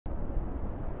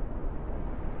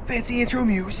Fancy intro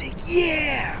music,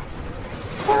 yeah!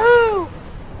 Woo!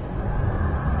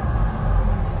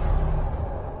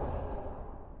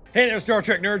 Hey there, Star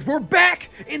Trek nerds. We're back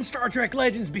in Star Trek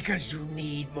Legends because you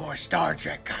need more Star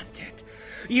Trek content.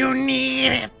 You need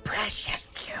it,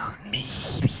 precious. You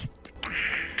need it.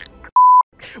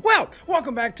 Well,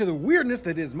 welcome back to the weirdness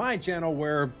that is my channel,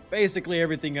 where basically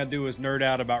everything I do is nerd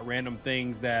out about random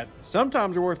things that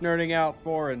sometimes are worth nerding out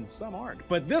for and some aren't.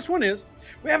 But this one is.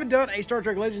 We haven't done a Star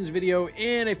Trek Legends video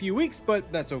in a few weeks,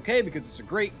 but that's okay because it's a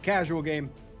great casual game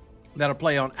that'll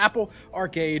play on Apple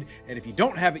Arcade. And if you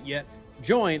don't have it yet,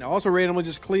 join. I also randomly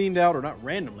just cleaned out, or not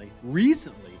randomly,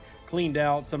 recently cleaned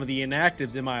out some of the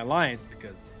inactives in my alliance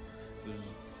because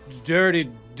those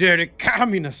dirty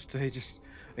communists,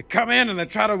 they come in and they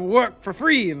try to work for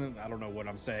free, and I don't know what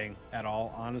I'm saying at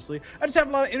all, honestly. I just have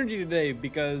a lot of energy today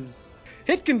because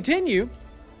hit continue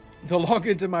to log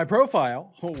into my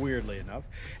profile, weirdly enough,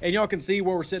 and y'all can see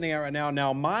where we're sitting at right now.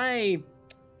 Now, my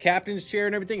captain's chair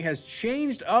and everything has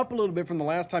changed up a little bit from the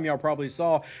last time y'all probably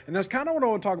saw, and that's kind of what I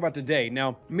want to talk about today.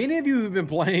 Now, many of you who've been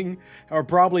playing are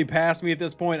probably past me at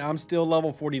this point. I'm still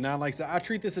level 49. Like I said, I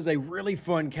treat this as a really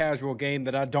fun casual game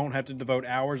that I don't have to devote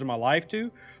hours of my life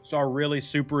to, so I really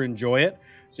super enjoy it.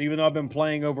 So even though I've been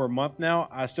playing over a month now,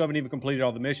 I still haven't even completed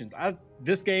all the missions.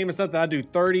 This game is something I do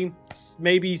 30,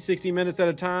 maybe 60 minutes at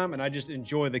a time, and I just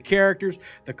enjoy the characters,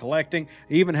 the collecting.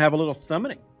 I even have a little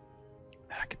summoning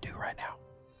that I can do right now.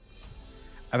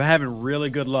 I've been having really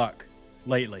good luck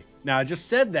lately. Now, I just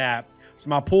said that, so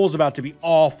my pull's about to be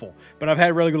awful, but I've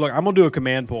had really good luck. I'm going to do a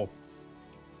command pull.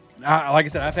 Like I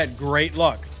said, I've had great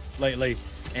luck lately,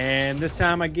 and this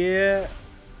time I get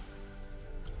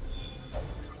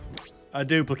a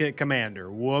duplicate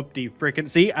commander. Whoop-de frickin'.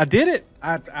 See, I did it.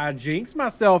 I jinxed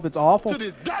myself. It's awful.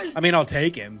 I mean, I'll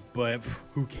take him, but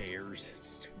who cares?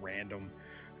 It's random.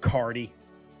 Cardi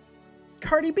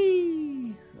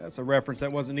B. That's a reference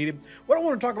that wasn't needed. What I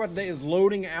want to talk about today is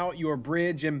loading out your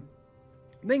bridge. And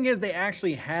the thing is, they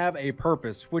actually have a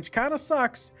purpose, which kind of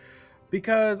sucks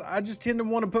because I just tend to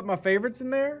want to put my favorites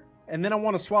in there. And then I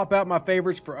want to swap out my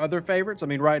favorites for other favorites. I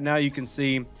mean, right now you can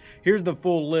see, here's the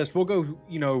full list. We'll go,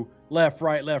 left,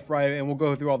 right, and we'll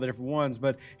go through all the different ones.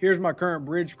 But here's my current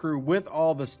bridge crew with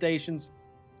all the stations.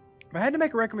 If I had to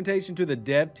make a recommendation to the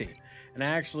dev team, and I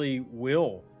actually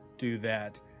will do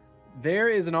that, there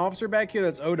is an officer back here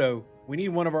that's Odo. We need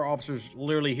one of our officers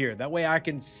literally here. That way I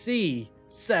can see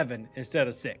 7 instead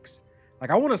of 6. Like,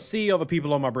 I want to see all the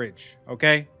people on my bridge,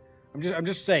 okay? I'm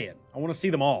just saying. I want to see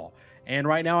them all. And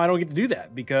right now I don't get to do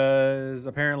that because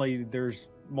apparently there's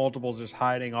multiples just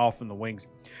hiding off in the wings.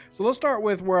 So let's start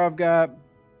with where I've got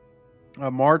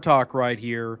a Martok right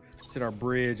here. It's at our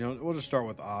bridge. And we'll just start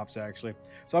with ops, actually.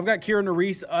 So I've got Kira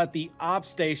Nerys at the ops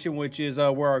station, which is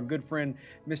where our good friend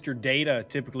Mr. Data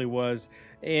typically was.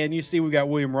 And you see we got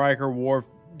William Riker, Worf,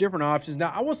 different options.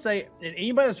 Now, I will say, and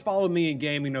anybody that's followed me in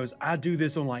gaming knows I do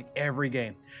this on like every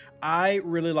game. I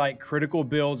really like critical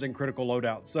builds and critical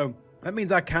loadouts. So that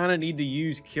means I kind of need to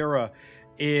use Kira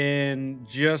in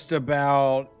just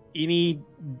about any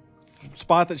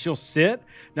spot that she'll sit.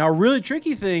 Now, a really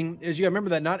tricky thing is you gotta remember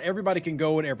that not everybody can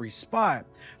go in every spot.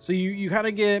 So you kind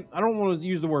of get, I don't want to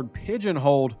use the word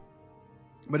pigeonholed,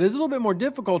 but it's a little bit more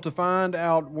difficult to find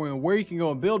out where you can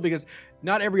go and build because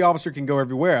not every officer can go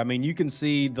everywhere. I mean, you can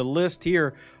see the list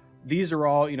here. These are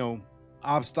all,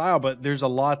 op style, but there's a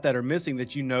lot that are missing that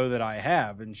that I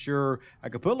have. And sure, I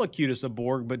could put Locutus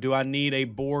aboard, but do I need a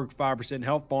Borg 5%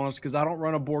 health bonus because I don't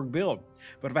run a Borg build?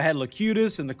 But if I had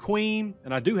Locutus and the Queen,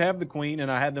 and I do have the Queen,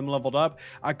 and I had them leveled up,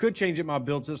 I could change it my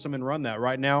build system and run that.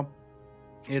 Right now,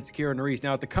 it's Kira Nerys.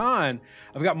 Now at the con,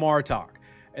 I've got Martok.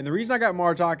 And the reason I got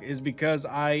Martok is because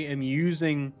I am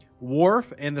using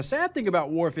Worf. And the sad thing about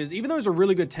Worf is, even though he's a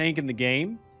really good tank in the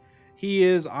game, he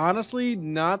is honestly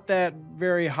not that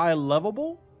very high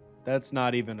levelable. That's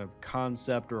not even a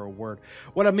concept or a word.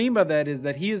 What I mean by that is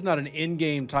that he is not an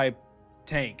in-game type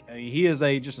tank. I mean, he is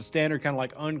just a standard kind of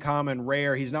like uncommon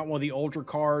rare. He's not one of the ultra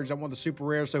cards, not one of the super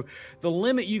rares. So the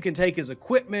limit you can take his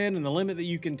equipment and the limit that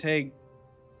you can take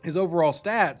his overall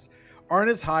stats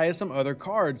aren't as high as some other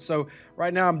cards. So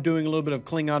right now I'm doing a little bit of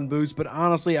Klingon boost, but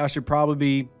honestly I should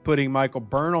probably be putting Michael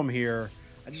Burnham here.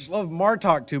 I just love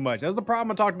Martok too much. That's the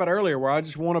problem I talked about earlier, where I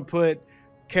just want to put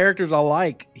characters I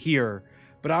like here.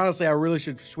 But honestly, I really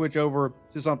should switch over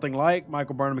to something like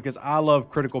Michael Burnham because I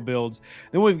love critical builds.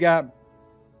 Then we've got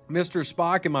Mr.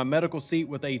 Spock in my medical seat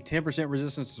with a 10%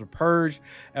 resistance to purge.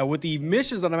 With the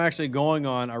missions that I'm actually going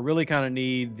on, I really kind of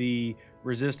need the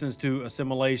resistance to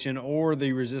assimilation or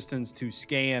the resistance to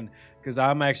scan, because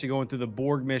I'm actually going through the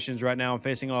Borg missions right now and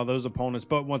facing a lot of those opponents.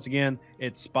 But once again,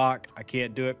 it's Spock. I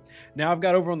can't do it. Now I've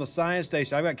got over on the science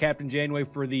station, I've got Captain Janeway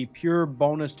for the pure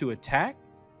bonus to attack,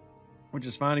 which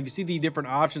is fine. If you see the different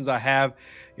options I have,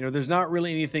 there's not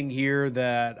really anything here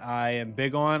that I am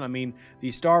big on. I mean, the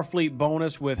Starfleet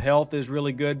bonus with health is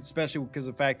really good, especially because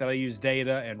of the fact that I use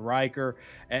Data and Riker,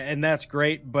 and that's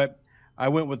great. But I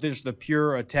went with just the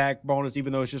pure attack bonus,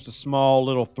 even though it's just a small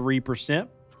little 3%.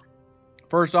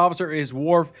 First officer is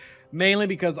Worf, mainly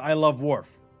because I love Worf.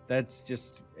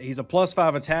 He's a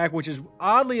 +5 attack, which is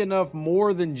oddly enough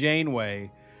more than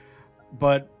Janeway.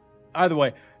 But either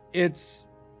way, it's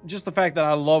just the fact that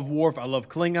I love Worf, I love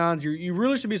Klingons. You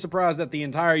really should be surprised that the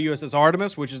entire USS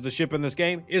Artemis, which is the ship in this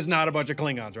game, is not a bunch of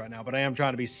Klingons right now. But I am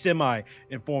trying to be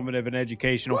semi-informative and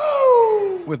educational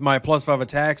with my +5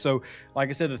 attack. So, like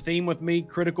I said, the theme with me,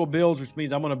 critical builds, which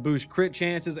means I'm going to boost crit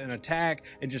chances and attack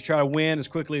and just try to win as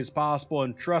quickly as possible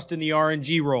and trust in the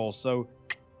RNG rolls. So,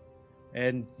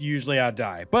 and usually I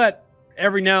die. But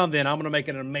every now and then, I'm going to make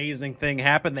an amazing thing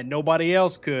happen that nobody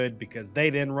else could because they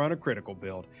didn't run a critical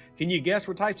build. Can you guess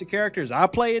what types of characters I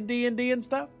play in D&D and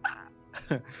stuff?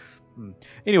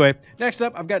 Anyway, next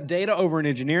up, I've got Data over in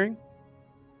engineering.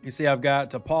 You see, I've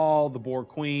got T'Pol, the Borg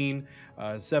Queen,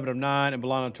 7 of 9, and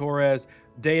B'Elanna Torres.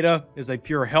 Data is a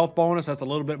pure health bonus. That's a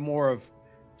little bit more of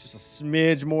just a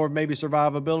smidge more of maybe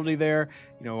survivability there.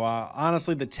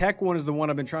 Honestly, the tech one is the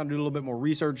one I've been trying to do a little bit more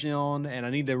research on, and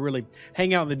I need to really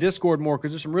hang out in the Discord more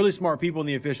because there's some really smart people in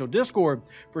the official Discord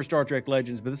for Star Trek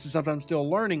Legends, but this is something I'm still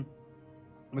learning.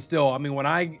 But still, I mean, when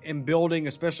I am building,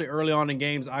 especially early on in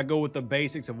games, I go with the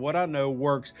basics of what I know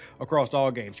works across all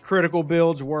games. Critical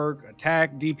builds work,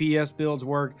 attack, DPS builds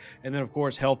work, and then, of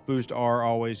course, health boost are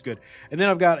always good. And then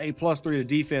I've got a +3 to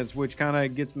defense, which kind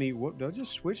of gets me... Whoop, did I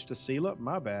just switch to seal up?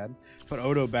 My bad. Put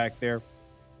Odo back there.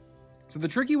 So the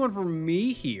tricky one for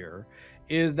me here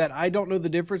is that I don't know the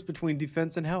difference between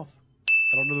defense and health.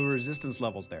 I don't know the resistance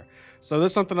levels there. So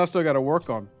that's something I still got to work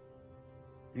on.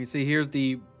 You see, here's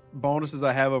the bonuses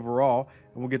I have overall,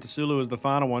 and we'll get to Sulu as the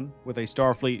final one with a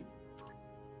Starfleet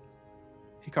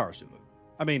Hikaru Sulu.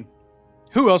 I mean,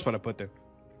 who else would I put there?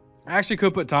 I actually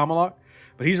could put Tomalak,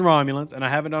 but he's Romulans, and I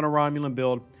haven't done a Romulan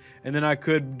build. And then I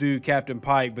could do Captain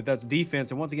Pike, but that's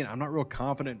defense. And once again, I'm not real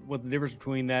confident what the difference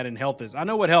between that and health is. I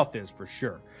know what health is for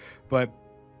sure, but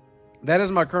that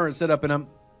is my current setup, and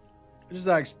just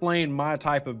to explain my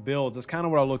type of builds. That's kind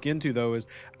of what I look into, though, is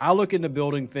I look into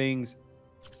building things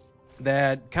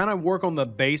that kind of work on the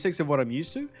basics of what I'm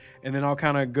used to, and then I'll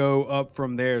kind of go up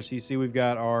from there. So you see we've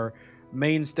got our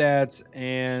main stats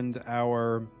and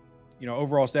our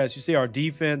overall stats. You see our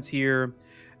defense here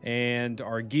and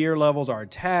our gear levels, our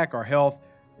attack, our health,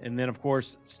 and then of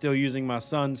course still using my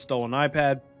son's stolen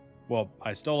iPad. Well,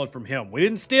 I stole it from him. We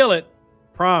didn't steal it,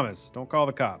 promise, don't call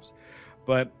the cops.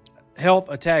 But health,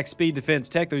 attack, speed, defense,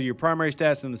 tech, those are your primary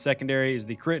stats, and the secondary is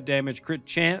the crit damage, crit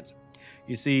chance.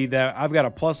 You see that I've got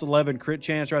a +11 crit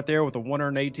chance right there with a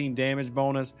 118 damage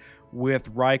bonus with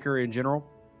Riker in general.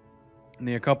 And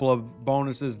then a couple of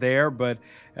bonuses there, but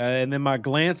and then my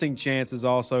glancing chance is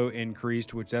also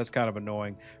increased, which that's kind of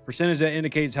annoying. Percentage that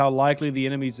indicates how likely the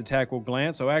enemy's attack will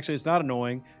glance. So actually it's not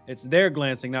annoying. It's their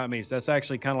glancing, not me. So that's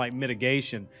actually kind of like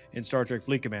mitigation in Star Trek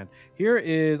Fleet Command. Here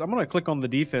is, I'm going to click on the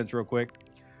defense real quick.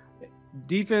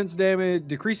 Defense damage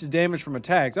decreases damage from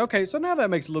attacks. Okay, so now that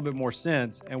makes a little bit more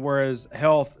sense. And whereas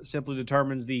health simply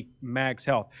determines the max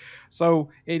health. So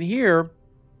in here,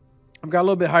 I've got a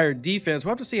little bit higher defense.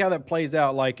 We'll have to see how that plays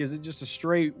out. Like, is it just a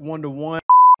straight 1-to-1?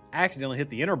 Accidentally hit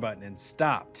the enter button and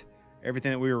stopped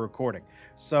everything that we were recording.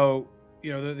 So,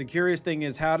 the curious thing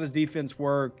is, how does defense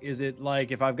work? Is it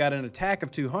like if I've got an attack of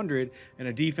 200 and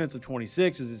a defense of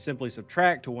 26, is it simply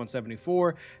subtract to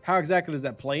 174? How exactly does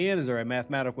that play in? Is there a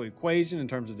mathematical equation in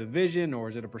terms of division, or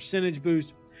is it a percentage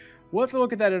boost? We'll have to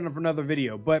look at that in another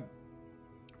video. But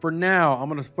for now, I'm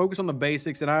going to focus on the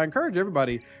basics, and I encourage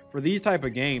everybody for these type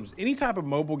of games, any type of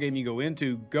mobile game you go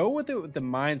into, go with it with the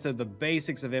mindset of the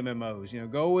basics of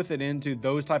MMOs. Go with it into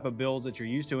those type of builds that you're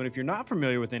used to. And if you're not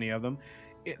familiar with any of them,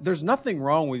 there's nothing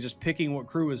wrong with just picking what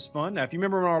crew is fun. Now, if you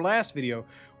remember in our last video,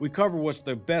 we covered what's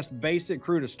the best basic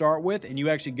crew to start with, and you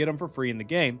actually get them for free in the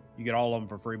game. You get all of them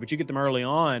for free, but you get them early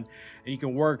on, and you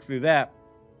can work through that.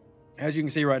 As you can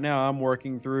see right now, I'm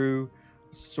working through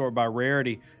sort by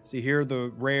rarity. See here,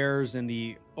 the rares and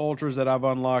the ultras that I've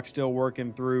unlocked, still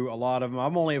working through a lot of them.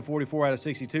 I'm only at 44 out of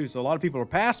 62, so a lot of people are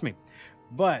past me.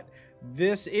 But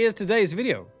this is today's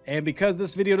video, and because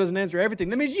this video doesn't answer everything,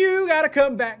 that means you gotta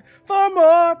come back for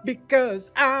more,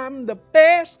 because I'm the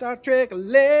best Star Trek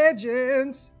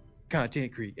Legends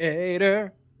content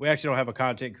creator. We actually don't have a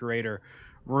content creator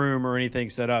room or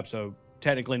anything set up, so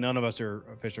technically none of us are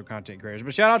official content creators.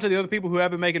 But shout out to the other people who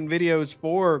have been making videos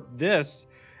for this,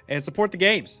 and support the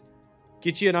games.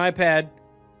 Get you an iPad,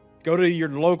 go to your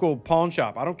local pawn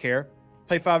shop, I don't care.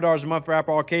 Pay $5 a month for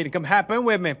Apple Arcade and come happen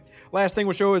with me. Last thing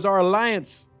we'll show is our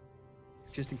alliance,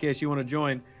 just in case you want to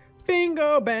join.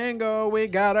 Bingo bango, we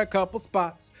got a couple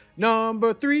spots.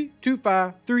 Number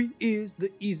 3253 is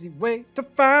the easy way to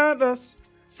find us.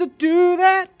 So do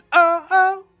that,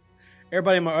 oh.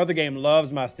 Everybody in my other game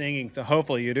loves my singing, so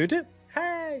hopefully you do too.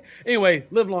 Hey. Anyway,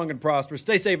 live long and prosper.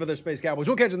 Stay safe with their Space Cowboys.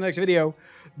 We'll catch you in the next video.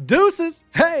 Deuces.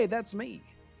 Hey, that's me.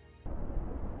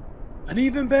 An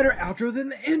even better outro than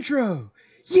the intro.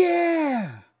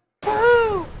 Yeah.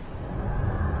 Woo.